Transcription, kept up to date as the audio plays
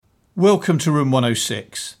Welcome to Room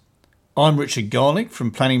 106. I'm Richard Garlick from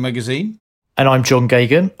Planning Magazine. And I'm John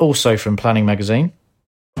Gagan, also from Planning Magazine.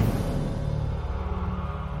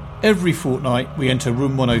 Every fortnight we enter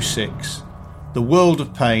Room 106, the world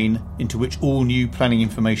of pain into which all new planning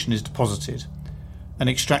information is deposited, and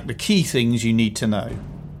extract the key things you need to know.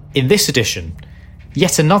 In this edition,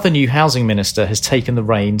 yet another new housing minister has taken the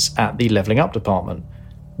reins at the Levelling Up department.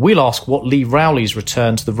 We'll ask what Lee Rowley's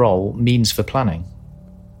return to the role means for planning.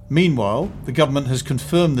 Meanwhile, the government has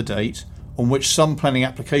confirmed the date on which some planning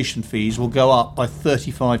application fees will go up by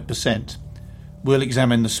 35%. We'll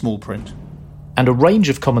examine the small print. And a range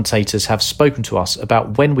of commentators have spoken to us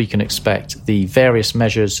about when we can expect the various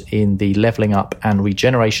measures in the Levelling Up and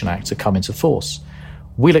Regeneration Act to come into force.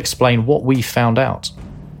 We'll explain what we found out.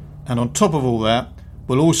 And on top of all that,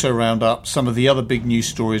 we'll also round up some of the other big news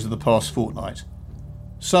stories of the past fortnight.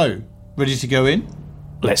 So, ready to go in?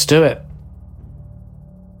 Let's do it.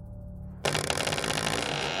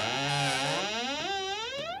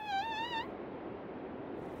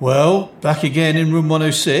 Well, back again in Room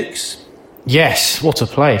 106. Yes, what a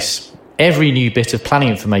place. Every new bit of planning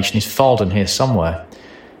information is filed in here somewhere.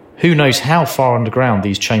 Who knows how far underground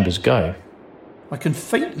these chambers go? I can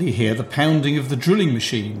faintly hear the pounding of the drilling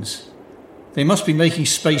machines. They must be making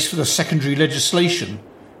space for the secondary legislation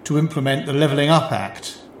to implement the Levelling Up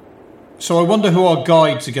Act. So I wonder who our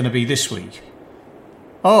guides are going to be this week.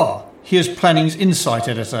 Here's Planning's Insight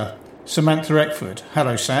Editor, Samantha Eckford.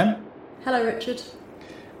 Hello, Sam. Hello, Richard.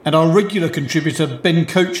 And our regular contributor, Ben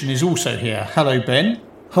Cochin, is also here. Hello, Ben.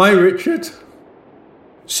 Hi, Richard.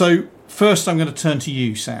 So, first I'm going to turn to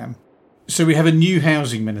you, Sam. So we have a new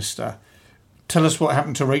housing minister. Tell us what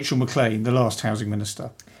happened to Rachel Maclean, the last housing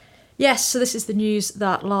minister. Yes, so this is the news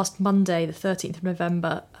that last Monday, the 13th of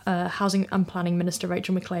November, Housing and Planning Minister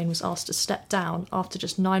Rachel Maclean was asked to step down after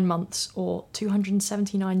just 9 months or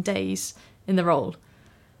 279 days in the role.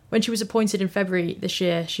 When she was appointed in February this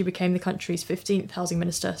year, she became the country's 15th housing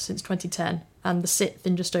minister since 2010 and the 6th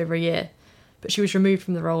in just over a year. But she was removed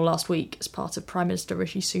from the role last week as part of Prime Minister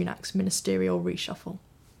Rishi Sunak's ministerial reshuffle.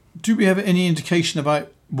 Do we have any indication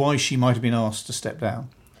about why she might have been asked to step down?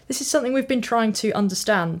 This is something we've been trying to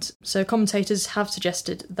understand. So commentators have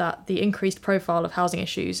suggested that the increased profile of housing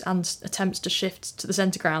issues and attempts to shift to the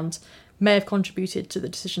centre ground may have contributed to the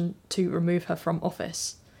decision to remove her from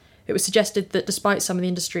office. It was suggested that despite some of the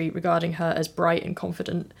industry regarding her as bright and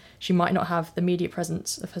confident, she might not have the media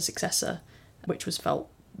presence of her successor, which was felt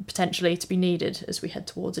potentially to be needed as we head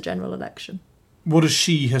towards a general election. What has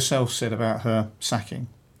she herself said about her sacking?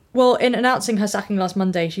 Well, in announcing her sacking last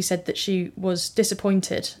Monday, she said that she was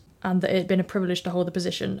disappointed and that it had been a privilege to hold the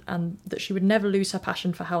position and that she would never lose her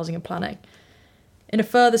passion for housing and planning. In a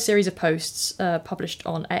further series of posts published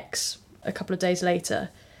on X a couple of days later,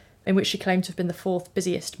 in which she claimed to have been the fourth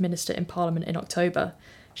busiest minister in Parliament in October,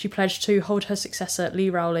 she pledged to hold her successor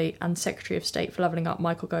Lee Rowley and Secretary of State for Levelling Up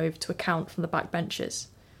Michael Gove to account from the backbenches.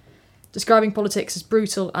 Describing politics as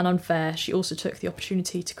brutal and unfair, she also took the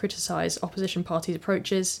opportunity to criticise opposition parties'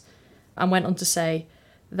 approaches and went on to say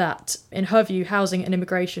that, in her view, housing and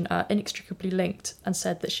immigration are inextricably linked, and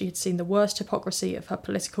said that she had seen the worst hypocrisy of her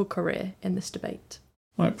political career in this debate.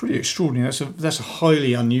 Right, pretty extraordinary. That's a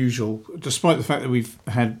highly unusual, despite the fact that we've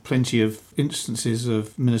had plenty of instances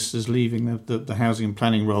of ministers leaving the housing and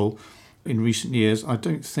planning role in recent years. I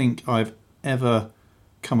don't think I've ever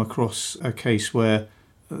come across a case where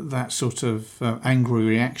that sort of angry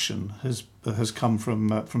reaction has come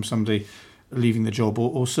from somebody leaving the job,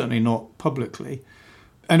 or certainly not publicly.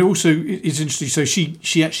 And also, it's interesting. So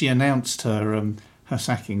she actually announced her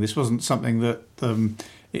sacking. This wasn't something that.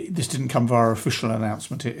 This didn't come via her official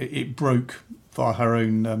announcement. It broke via her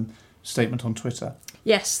own statement on Twitter.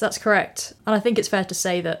 Yes, that's correct. And I think it's fair to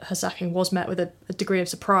say that her sacking was met with a degree of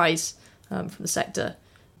surprise from the sector,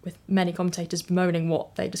 with many commentators bemoaning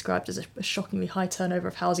what they described as a shockingly high turnover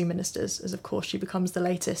of housing ministers, as of course she becomes the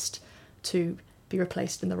latest to be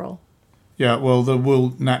replaced in the role. Yeah, well, there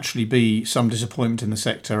will naturally be some disappointment in the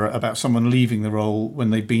sector about someone leaving the role when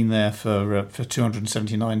they've been there for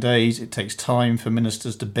 279 days. It takes time for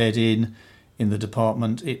ministers to bed in the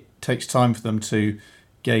department. It takes time for them to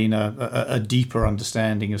gain a deeper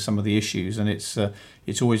understanding of some of the issues, and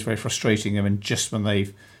it's always very frustrating. I mean, just when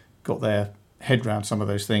they've got their head round some of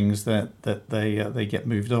those things, that they get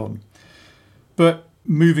moved on. But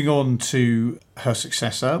moving on to her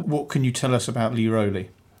successor, what can you tell us about Lee Rowley?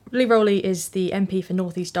 Lee Rowley is the MP for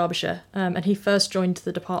North East Derbyshire, and he first joined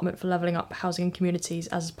the Department for Levelling Up Housing and Communities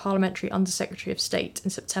as Parliamentary Under-Secretary of State in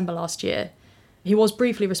September last year. He was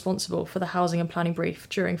briefly responsible for the housing and planning brief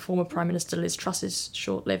during former Prime Minister Liz Truss's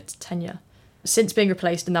short-lived tenure. Since being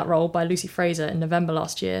replaced in that role by Lucy Fraser in November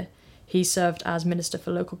last year, He served as Minister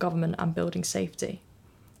for Local Government and Building Safety.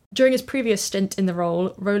 During his previous stint in the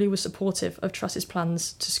role, Rowley was supportive of Truss's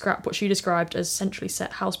plans to scrap what she described as centrally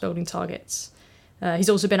set house building targets. He's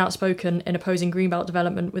also been outspoken in opposing greenbelt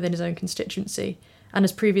development within his own constituency and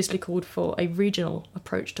has previously called for a regional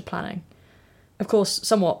approach to planning. Of course,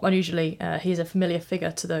 somewhat unusually, he is a familiar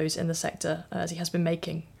figure to those in the sector, as he has been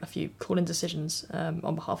making a few call-in decisions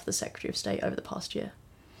on behalf of the Secretary of State over the past year.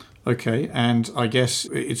 OK, and I guess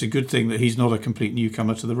it's a good thing that he's not a complete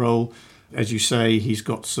newcomer to the role. As you say, he's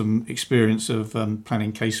got some experience of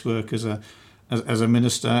planning casework as a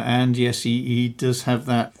minister, and yes, he does have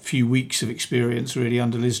that few weeks of experience really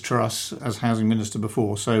under Liz Truss as housing minister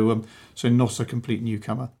before, so not a complete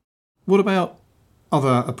newcomer. What about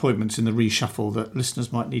other appointments in the reshuffle that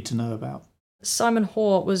listeners might need to know about? Simon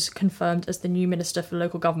Hoare was confirmed as the new Minister for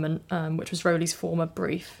Local Government, which was Rowley's former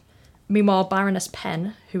brief. Meanwhile, Baroness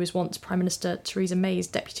Penn, who was once Prime Minister Theresa May's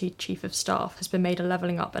Deputy Chief of Staff, has been made a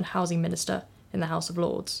Levelling Up and Housing Minister in the House of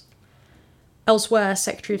Lords. Elsewhere,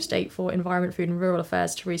 Secretary of State for Environment, Food and Rural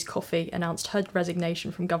Affairs Therese Coffey announced her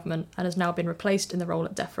resignation from government and has now been replaced in the role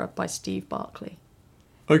at DEFRA by Steve Barclay.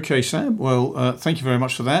 OK, Sam. Well, thank you very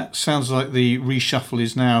much for that. Sounds like the reshuffle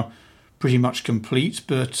is now pretty much complete,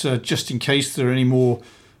 but just in case there are any more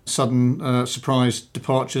sudden surprise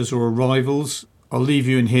departures or arrivals, I'll leave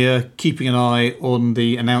you in here keeping an eye on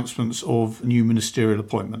the announcements of new ministerial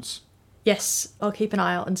appointments. Yes, I'll keep an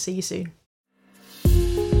eye out and see you soon.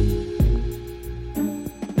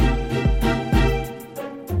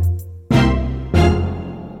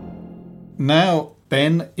 Now,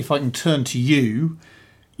 Ben, if I can turn to you,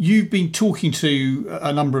 you've been talking to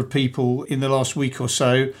a number of people in the last week or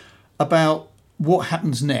so about what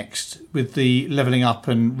happens next with the Levelling Up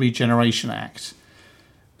and Regeneration Act.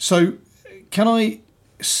 So can I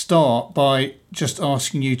start by just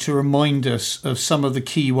asking you to remind us of some of the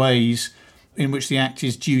key ways in which the Act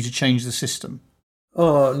is due to change the system?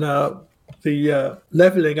 Now, the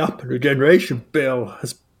Levelling Up and Regeneration Bill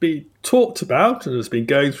has been talked about and has been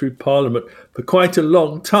going through Parliament for quite a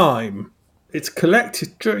long time. It's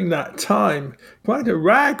collected during that time quite a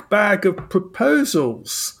rag bag of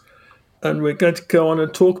proposals. And we're going to go on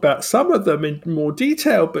and talk about some of them in more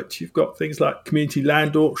detail, but you've got things like community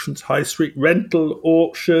land auctions, high street rental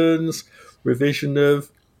auctions, revision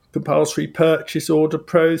of compulsory purchase order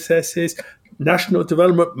processes, national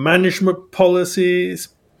development management policies,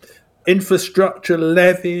 infrastructure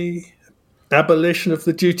levy, abolition of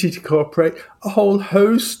the duty to cooperate, a whole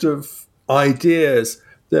host of ideas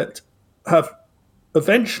that have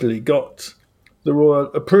eventually got the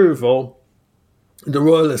royal approval, the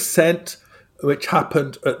royal assent, which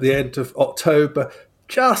happened at the end of October.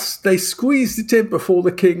 They squeezed it in before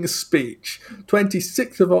the King's speech.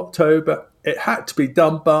 26th of October, it had to be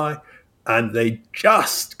done by, and they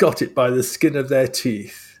just got it by the skin of their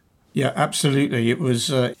teeth. Yeah, absolutely. It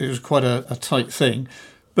was quite a tight thing.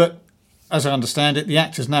 But as I understand it, the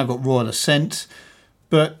Act has now got royal assent,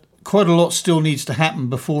 but quite a lot still needs to happen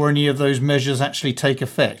before any of those measures actually take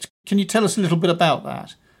effect. Can you tell us a little bit about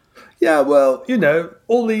that? Yeah, well,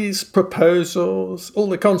 all these proposals, all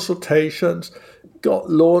the consultations got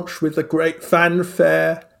launched with a great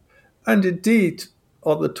fanfare. And indeed,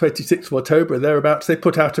 on the 26th of October, thereabouts, they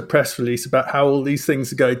put out a press release about how all these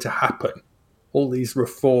things are going to happen. All these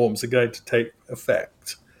reforms are going to take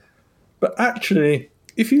effect. But actually,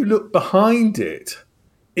 if you look behind it,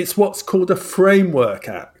 it's what's called a Framework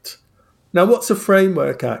Act. Now, what's a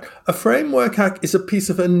Framework Act? A Framework Act is a piece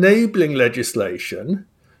of enabling legislation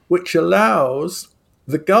which allows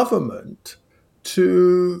the government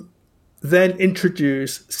to then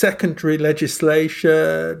introduce secondary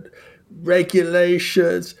legislation,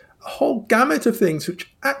 regulations, a whole gamut of things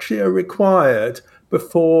which actually are required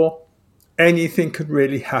before anything can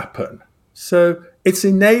really happen. So it's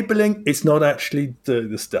enabling, it's not actually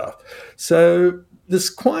doing the stuff. So there's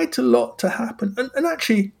quite a lot to happen. And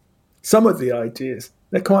actually, some of the ideas,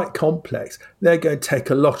 they're quite complex. They're going to take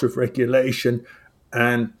a lot of regulation,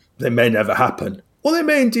 and they may never happen. Or they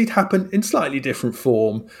may indeed happen in slightly different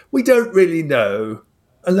form. We don't really know.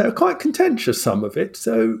 And they're quite contentious, some of it.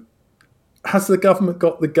 So has the government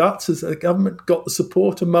got the guts? Has the government got the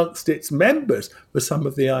support amongst its members for some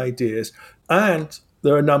of the ideas? And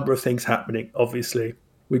there are a number of things happening, obviously.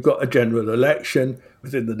 We've got a general election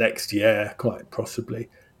within the next year, quite possibly.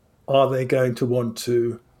 Are they going to want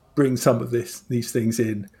to bring some of these things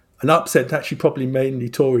in and upset actually probably mainly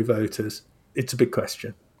Tory voters? It's a big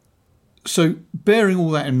question. So bearing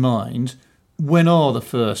all that in mind, when are the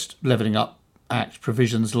first Levelling Up Act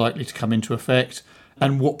provisions likely to come into effect,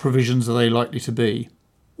 and what provisions are they likely to be?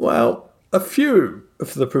 Well, a few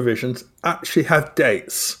of the provisions actually have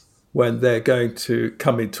dates. when they're going to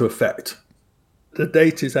come into effect. The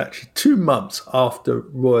date is actually 2 months after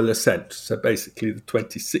royal assent, so basically the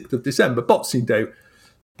 26th of December, Boxing Day.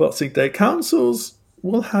 Boxing Day councils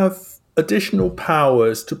will have additional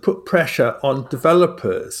powers to put pressure on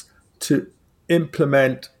developers to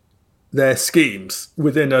implement their schemes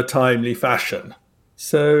within a timely fashion.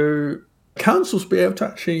 So councils will be able to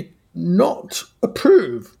actually not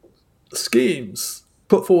approve schemes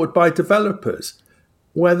put forward by developers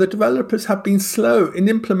where the developers have been slow in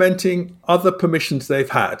implementing other permissions they've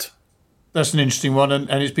had. That's an interesting one, and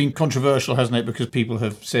it's been controversial, hasn't it? Because people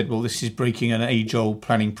have said, well, this is breaking an age-old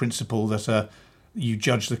planning principle that you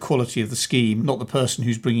judge the quality of the scheme, not the person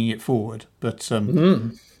who's bringing it forward. But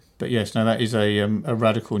yes, no, that is a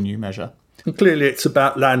radical new measure. And clearly it's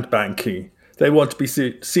about land banking. They want to be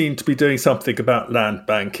seen to be doing something about land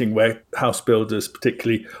banking, where house builders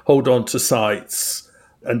particularly hold on to sites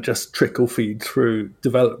and just trickle feed through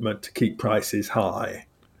development to keep prices high.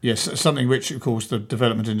 Yes, something which, of course, the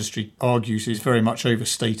development industry argues is very much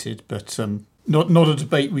overstated, but not a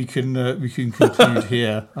debate we can conclude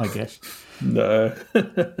here, I guess. No.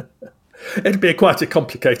 It'd be quite a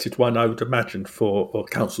complicated one, I would imagine, for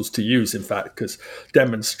councils to use, in fact, because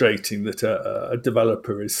demonstrating that a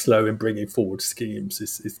developer is slow in bringing forward schemes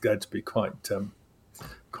is going to be quite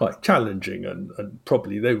challenging, and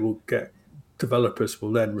probably developers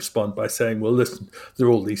will then respond by saying, well, listen, there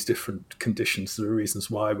are all these different conditions, there are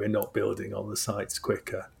reasons why we're not building on the sites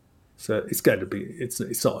quicker. So it's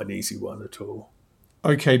not an easy one at all.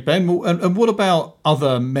 Okay, Ben, and what about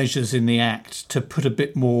other measures in the Act to put a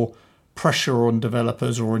bit more pressure on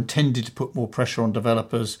developers, or intended to put more pressure on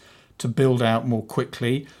developers to build out more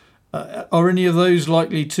quickly? Are any of those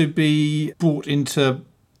likely to be brought into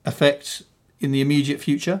effect in the immediate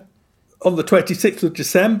future? On the 26th of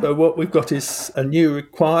December, what we've got is a new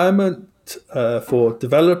requirement for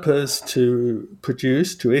developers to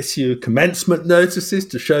issue commencement notices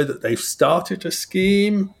to show that they've started a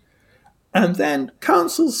scheme. And then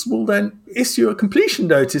councils will then issue a completion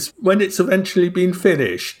notice when it's eventually been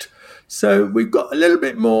finished. So we've got a little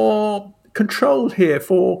bit more control here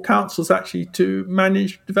for councils actually to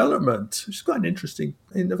manage development, which is quite an interesting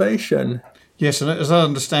innovation. Yes, and as I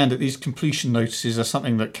understand it, these completion notices are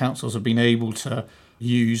something that councils have been able to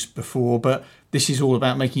use before, but this is all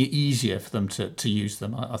about making it easier for them to use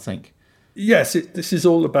them, I think. Yes, this is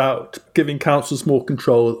all about giving councils more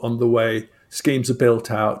control on the way schemes are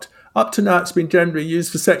built out. Up to now, it's been generally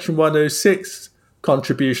used for Section 106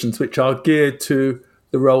 contributions, which are geared to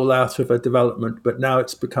the rollout of a development, but now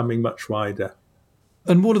it's becoming much wider.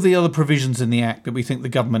 And what are the other provisions in the Act that we think the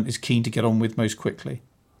government is keen to get on with most quickly?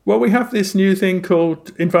 Well, we have this new thing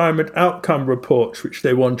called Environment Outcome Reports, which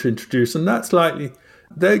they want to introduce, and that's likely,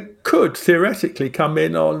 they could theoretically come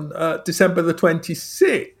in on December the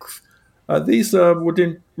 26th. These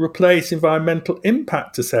would replace environmental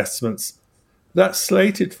impact assessments. That's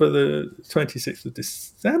slated for the 26th of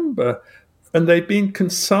December, and they've been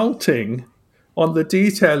consulting on the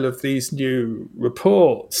detail of these new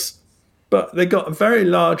reports, but they got a very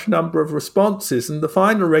large number of responses, and the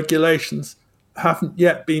final regulations haven't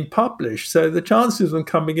yet been published. So the chances of them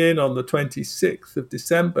coming in on the 26th of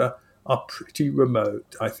December are pretty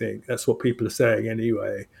remote, I think. That's what people are saying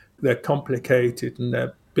anyway. They're complicated and they're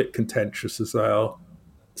a bit contentious as well.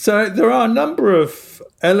 So there are a number of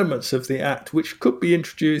elements of the Act which could be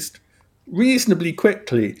introduced reasonably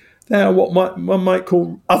quickly. They are what one might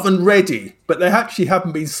call oven ready, but they actually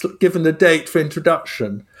haven't been given a date for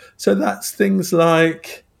introduction. So that's things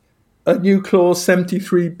like a new clause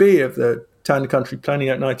 73B of the Town and Country Planning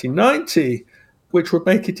Act 1990, which would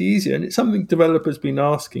make it easier. And it's something developers have been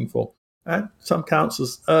asking for. And some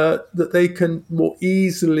councils, that they can more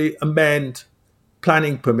easily amend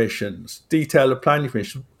planning permissions, detail of planning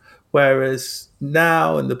permissions. Whereas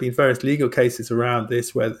now, and there have been various legal cases around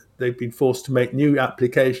this where they've been forced to make new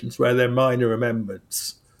applications where they're minor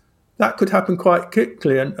amendments. That could happen quite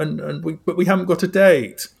quickly, but we haven't got a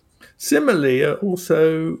date. Similarly,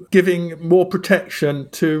 also giving more protection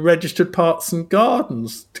to registered parks and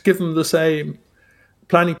gardens, to give them the same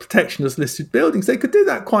planning protection as listed buildings. They could do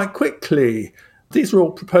that quite quickly. These are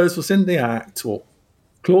all proposals in the Act, or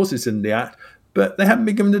clauses in the Act, but they haven't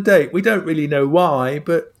been given a date. We don't really know why,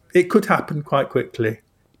 but it could happen quite quickly.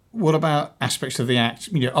 What about aspects of the Act,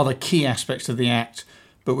 other key aspects of the Act,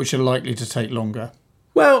 but which are likely to take longer?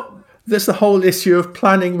 Well, there's the whole issue of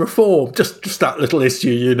planning reform, just that little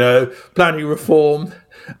issue, planning reform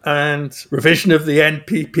and revision of the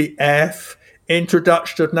NPPF,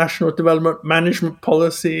 introduction of national development management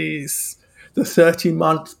policies, the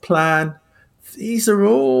 30-month plan. These are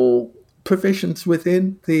all provisions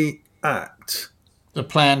within the Act. The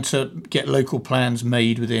plan to get local plans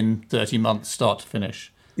made within 30 months, start to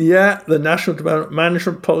finish. Yeah, the National Development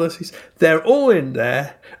Management Policies, they're all in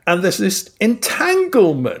there. And there's this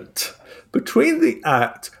entanglement between the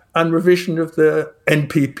Act and revision of the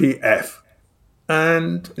NPPF.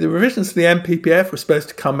 And the revisions of the NPPF were supposed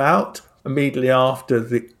to come out immediately after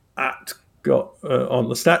the Act got on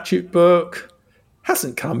the statute book.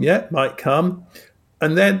 Hasn't come yet, might come.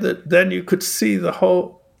 And then you could see the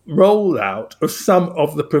whole rollout of some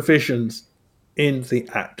of the provisions in the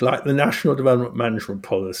Act, like the National Development Management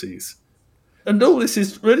Policies. And all this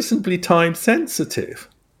is really simply time sensitive,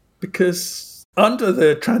 because under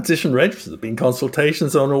the transition registers there have been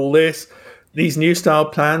consultations on all this. These new style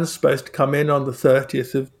plans are supposed to come in on the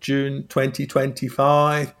 30th of June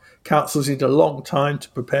 2025. Councils need a long time to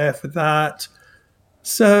prepare for that.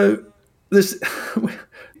 So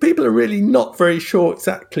people are really not very sure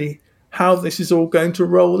exactly how this is all going to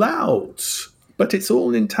roll out. But it's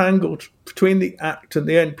all entangled between the Act and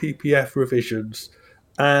the NPPF revisions.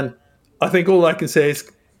 And I think all I can say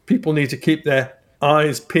is people need to keep their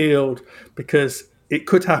eyes peeled, because it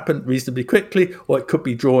could happen reasonably quickly or it could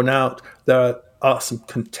be drawn out. There are some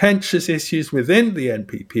contentious issues within the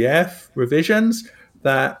NPPF revisions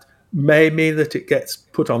that may mean that it gets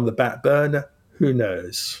put on the back burner. Who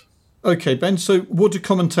knows? OK, Ben, so what do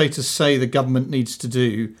commentators say the government needs to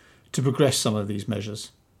do to progress some of these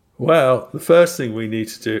measures? Well, the first thing we need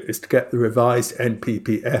to do is to get the revised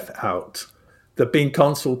NPPF out. There have been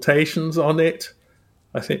consultations on it.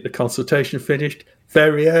 I think the consultation finished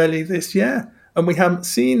very early this year, and we haven't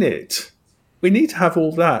seen it. We need to have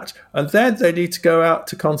all that. And then they need to go out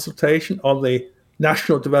to consultation on the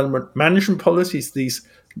National Development Management Policies, these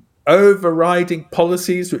overriding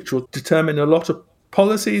policies which will determine a lot of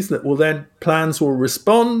policies that plans will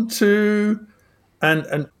respond to.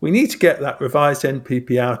 And we need to get that revised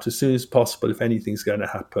NPP out as soon as possible if anything's going to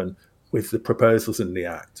happen with the proposals in the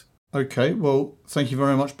Act. OK, well, thank you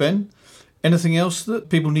very much, Ben. Anything else that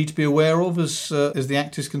people need to be aware of as the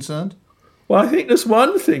Act is concerned? Well, I think there's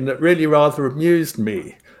one thing that really rather amused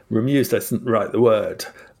me. Amused isn't the word.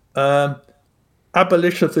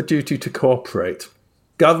 Abolition of the duty to cooperate.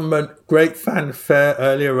 Government, great fanfare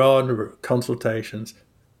earlier on, consultations.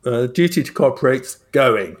 Duty to cooperate's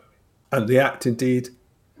going. And the Act indeed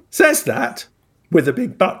says that, with a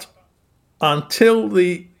big but. Until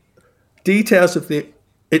the details of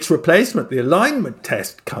its replacement, the alignment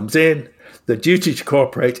test, comes in, the duty to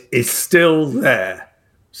cooperate is still there.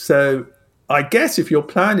 So I guess if your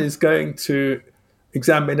plan is going to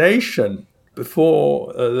examination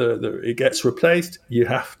before it gets replaced, you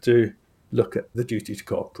have to look at the duty to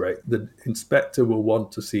cooperate. The inspector will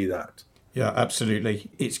want to see that. Yeah, absolutely.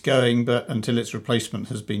 It's going, but until its replacement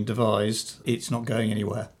has been devised, it's not going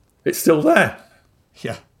anywhere. It's still there.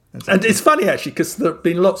 Yeah. Exactly. And it's funny, actually, because there have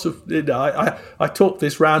been lots of... I talked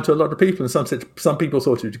this round to a lot of people, and some people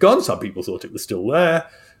thought it had gone, some people thought it was still there.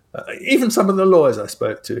 Even some of the lawyers I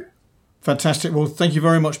spoke to. Fantastic. Well, thank you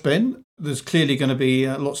very much, Ben. There's clearly going to be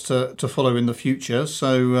lots to follow in the future.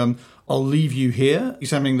 So I'll leave you here,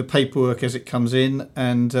 examining the paperwork as it comes in,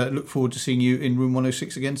 and look forward to seeing you in room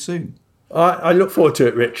 106 again soon. I look forward to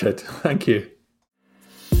it, Richard. Thank you.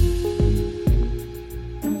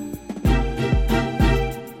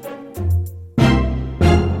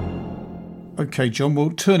 OK, John,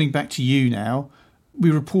 well, turning back to you now, we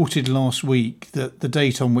reported last week that the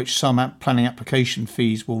date on which some planning application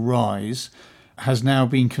fees will rise has now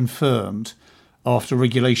been confirmed after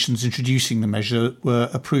regulations introducing the measure were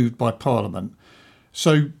approved by Parliament.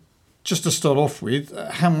 So just to start off with,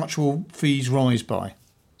 how much will fees rise by?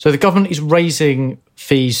 So the government is raising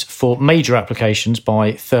fees for major applications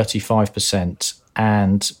by 35%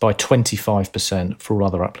 and by 25% for all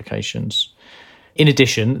other applications. In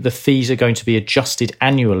addition, the fees are going to be adjusted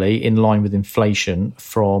annually in line with inflation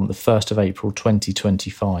from the 1st of April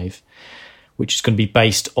 2025, which is going to be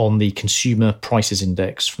based on the Consumer Prices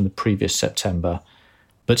Index from the previous September.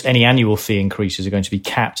 But any annual fee increases are going to be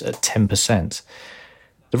capped at 10%.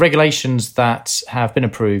 The regulations that have been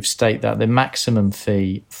approved state that the maximum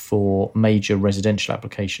fee for major residential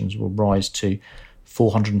applications will rise to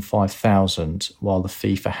 £405,000, while the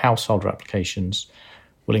fee for householder applications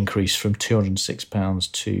will increase from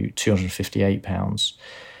 £206 to £258.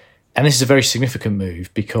 And this is a very significant move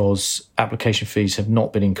because application fees have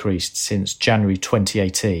not been increased since January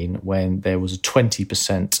 2018, when there was a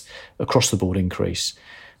 20% across-the-board increase.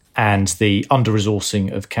 And the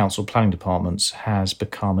under-resourcing of council planning departments has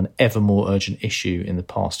become an ever more urgent issue in the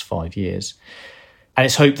past 5 years. And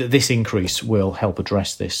it's hoped that this increase will help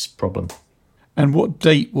address this problem. And what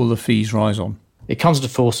date will the fees rise on? It comes into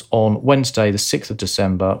force on Wednesday, the 6th of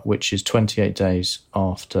December, which is 28 days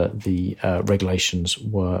after the regulations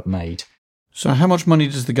were made. So how much money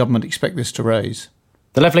does the government expect this to raise?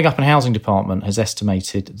 The Levelling Up and Housing Department has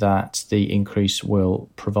estimated that the increase will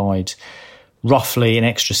provide roughly an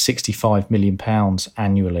extra £65 million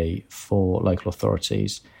annually for local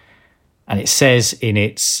authorities. And it says in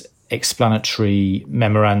its explanatory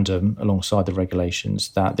memorandum alongside the regulations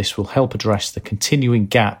that this will help address the continuing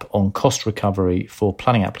gap on cost recovery for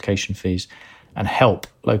planning application fees and help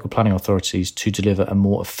local planning authorities to deliver a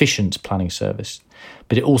more efficient planning service.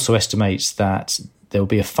 But it also estimates that there will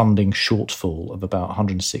be a funding shortfall of about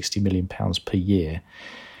 £160 million per year.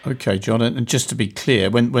 OK, John, and just to be clear,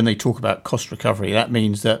 when they talk about cost recovery, that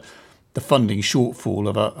means that the funding shortfall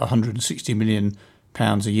of £160 million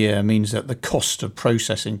a year means that the cost of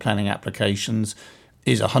processing planning applications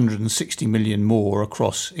is £160 million more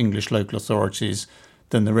across English local authorities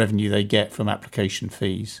than the revenue they get from application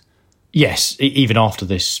fees. Yes, even after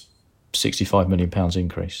this £65 million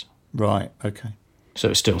increase. Right, OK.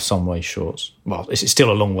 So it's still some way short. Well, it's still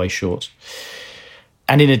a long way short.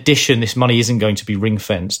 And in addition, this money isn't going to be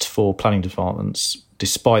ring-fenced for planning departments,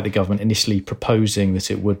 despite the government initially proposing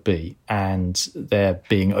that it would be, and there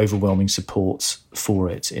being overwhelming support for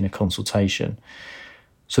it in a consultation.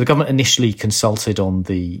 So the government initially consulted on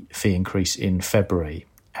the fee increase in February,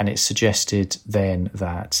 and it suggested then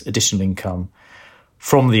that additional income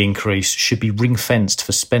from the increase should be ring-fenced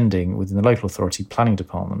for spending within the local authority planning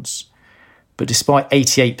departments. But despite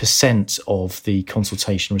 88% of the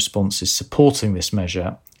consultation responses supporting this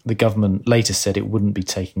measure, the government later said it wouldn't be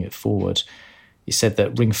taking it forward. It said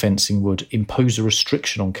that ring fencing would impose a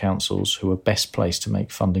restriction on councils who are best placed to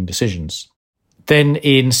make funding decisions. Then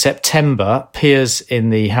in September, peers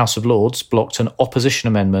in the House of Lords blocked an opposition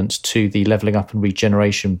amendment to the Levelling Up and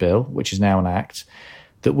Regeneration Bill, which is now an act,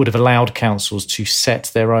 that would have allowed councils to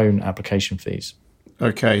set their own application fees.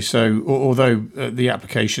 OK, so although the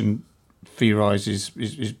application fee rise is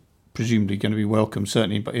presumably going to be welcome,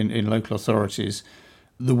 certainly in local authorities,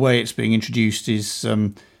 the way it's being introduced is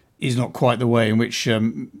not quite the way in which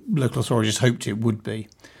local authorities hoped it would be.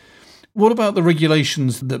 What about the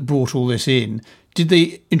regulations that brought all this in? Did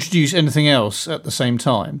they introduce anything else at the same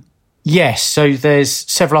time? Yes, so there's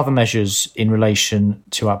several other measures in relation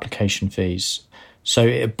to application fees. So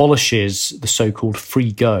it abolishes the so-called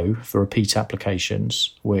free go for repeat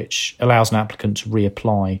applications, which allows an applicant to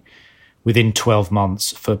reapply within 12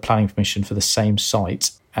 months for planning permission for the same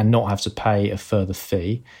site and not have to pay a further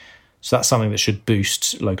fee. So that's something that should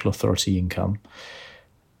boost local authority income.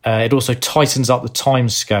 It also tightens up the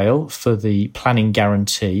timescale for the planning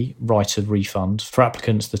guarantee right of refund for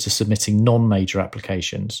applicants that are submitting non-major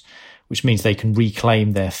applications, which means they can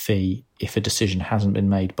reclaim their fee if a decision hasn't been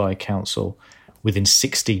made by a council within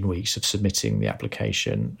 16 weeks of submitting the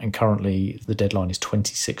application. And currently the deadline is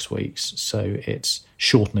 26 weeks, so it's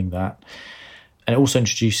shortening that. And it also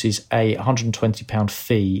introduces a £120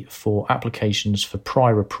 fee for applications for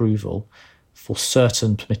prior approval for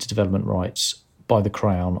certain permitted development rights by the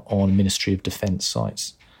Crown on Ministry of Defence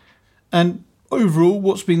sites. And overall,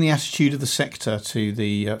 what's been the attitude of the sector to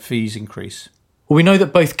the fees increase? Well, we know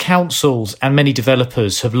that both councils and many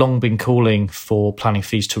developers have long been calling for planning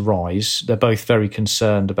fees to rise. They're both very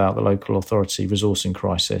concerned about the local authority resourcing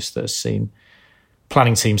crisis that has seen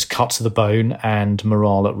planning teams cut to the bone and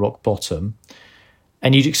morale at rock bottom.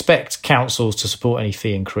 And you'd expect councils to support any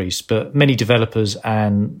fee increase, but many developers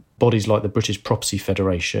and bodies like the British Property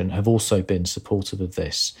Federation have also been supportive of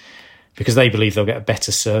this because they believe they'll get a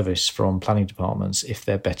better service from planning departments if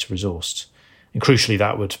they're better resourced. And crucially,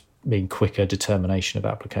 that would mean quicker determination of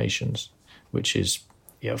applications, which is,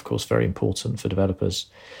 of course, very important for developers.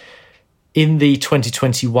 In the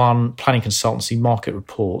 2021 Planning Consultancy Market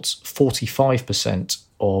Report, 45%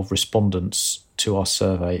 of respondents to our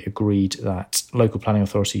survey agreed that local planning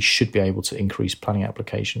authorities should be able to increase planning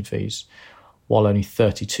application fees, while only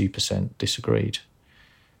 32% disagreed.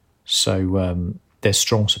 So there's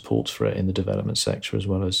strong support for it in the development sector as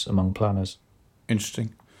well as among planners.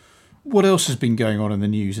 Interesting. What else has been going on in the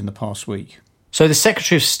news in the past week? So the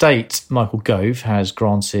Secretary of State, Michael Gove, has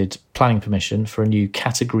granted planning permission for a new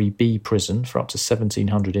Category B prison for up to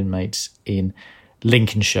 1,700 inmates in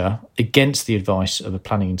Lincolnshire, against the advice of a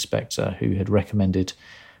planning inspector who had recommended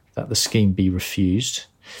that the scheme be refused.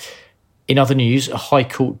 In other news, a High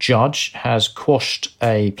Court judge has quashed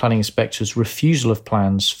a planning inspector's refusal of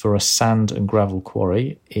plans for a sand and gravel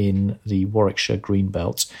quarry in the Warwickshire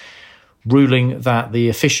Greenbelt, ruling that the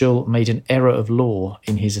official made an error of law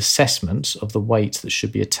in his assessment of the weight that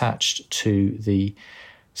should be attached to the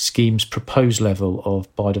scheme's proposed level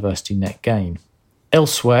of biodiversity net gain.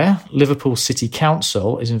 Elsewhere, Liverpool City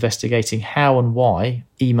Council is investigating how and why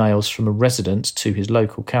emails from a resident to his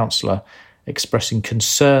local councillor expressing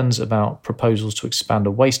concerns about proposals to expand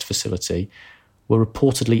a waste facility were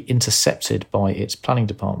reportedly intercepted by its planning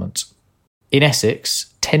department. In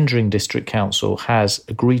Essex, Tendring District Council has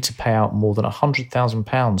agreed to pay out more than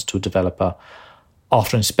 £100,000 to a developer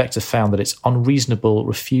after an inspector found that its unreasonable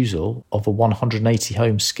refusal of a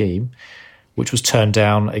 180-home scheme, which was turned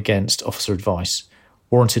down against officer advice,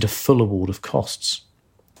 warranted a full award of costs.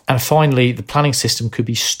 And finally, the planning system could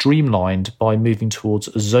be streamlined by moving towards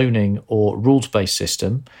a zoning or rules-based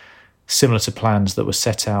system, similar to plans that were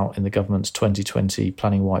set out in the government's 2020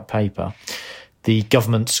 planning white paper. The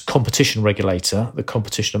government's competition regulator, the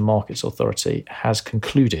Competition and Markets Authority, has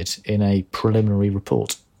concluded in a preliminary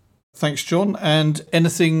report. Thanks, John. And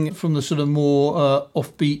anything from the sort of more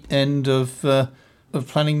offbeat end of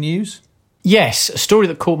planning news? Yes, a story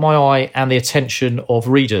that caught my eye and the attention of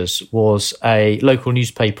readers was a local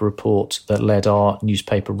newspaper report that led our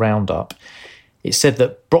newspaper roundup. It said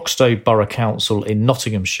that Broxtowe Borough Council in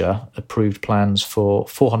Nottinghamshire approved plans for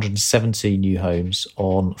 470 new homes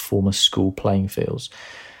on former school playing fields.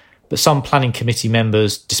 But some planning committee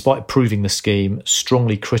members, despite approving the scheme,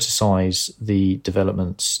 strongly criticise the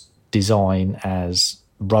development's design as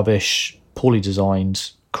rubbish, poorly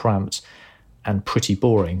designed, cramped, and pretty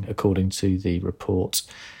boring, according to the report.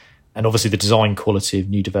 And obviously the design quality of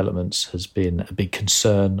new developments has been a big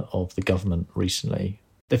concern of the government recently.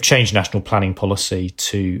 They've changed national planning policy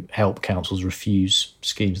to help councils refuse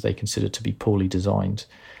schemes they consider to be poorly designed.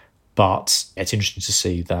 But it's interesting to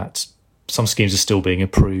see that some schemes are still being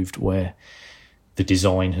approved where the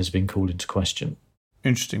design has been called into question.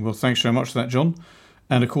 Interesting. Well, thanks very much for that, John.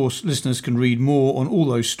 And of course, listeners can read more on all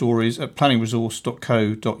those stories at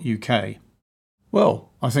planningresource.co.uk. Well,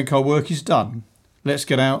 I think our work is done. Let's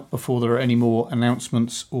get out before there are any more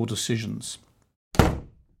announcements or decisions.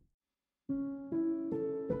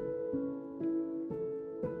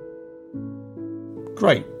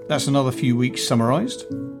 Great, that's another few weeks summarised.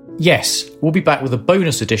 Yes, we'll be back with a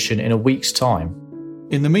bonus edition in a week's time.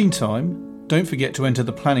 In the meantime, don't forget to enter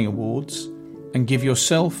the Planning Awards and give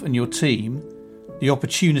yourself and your team the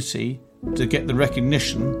opportunity to get the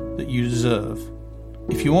recognition that you deserve.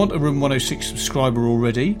 If you aren't a Room 106 subscriber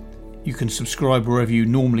already, you can subscribe wherever you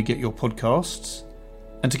normally get your podcasts.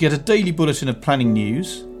 And to get a daily bulletin of planning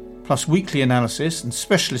news, plus weekly analysis and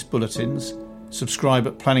specialist bulletins, subscribe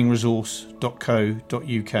at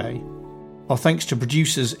planningresource.co.uk. Our thanks to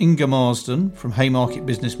producers Inga Marsden from Haymarket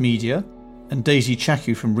Business Media and Daisy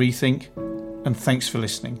Chaku from Rethink, and thanks for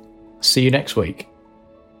listening. See you next week.